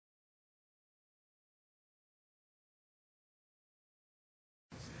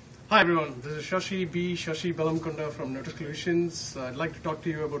Hi everyone, this is Shashi Balamkonda from Network Solutions. I'd like to talk to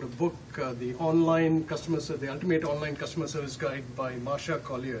you about a book, the Ultimate Online Customer Service Guide by Marsha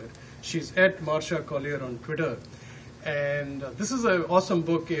Collier. She's at Marsha Collier on Twitter. And this is an awesome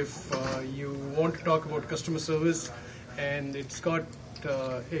book if you want to talk about customer service, and it's got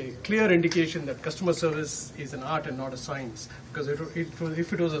a clear indication that customer service is an art and not a science. Because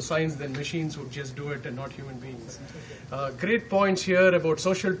if it was a science, then machines would just do it and not human beings. Great points here about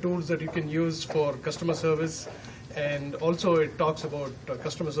social tools that you can use for customer service. And also it talks about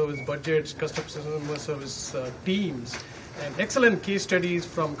customer service budgets, customer service teams, and excellent case studies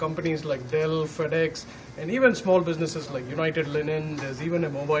from companies like Dell, FedEx, and even small businesses like United Linen. There's even a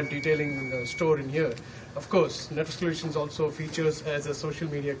mobile detailing store in here. Of course, Network Solutions also features as a social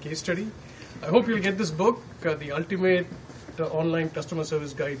media case study. I hope you'll get this book, The Ultimate Online Customer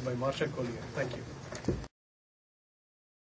Service Guide by Marsha Collier. Thank you.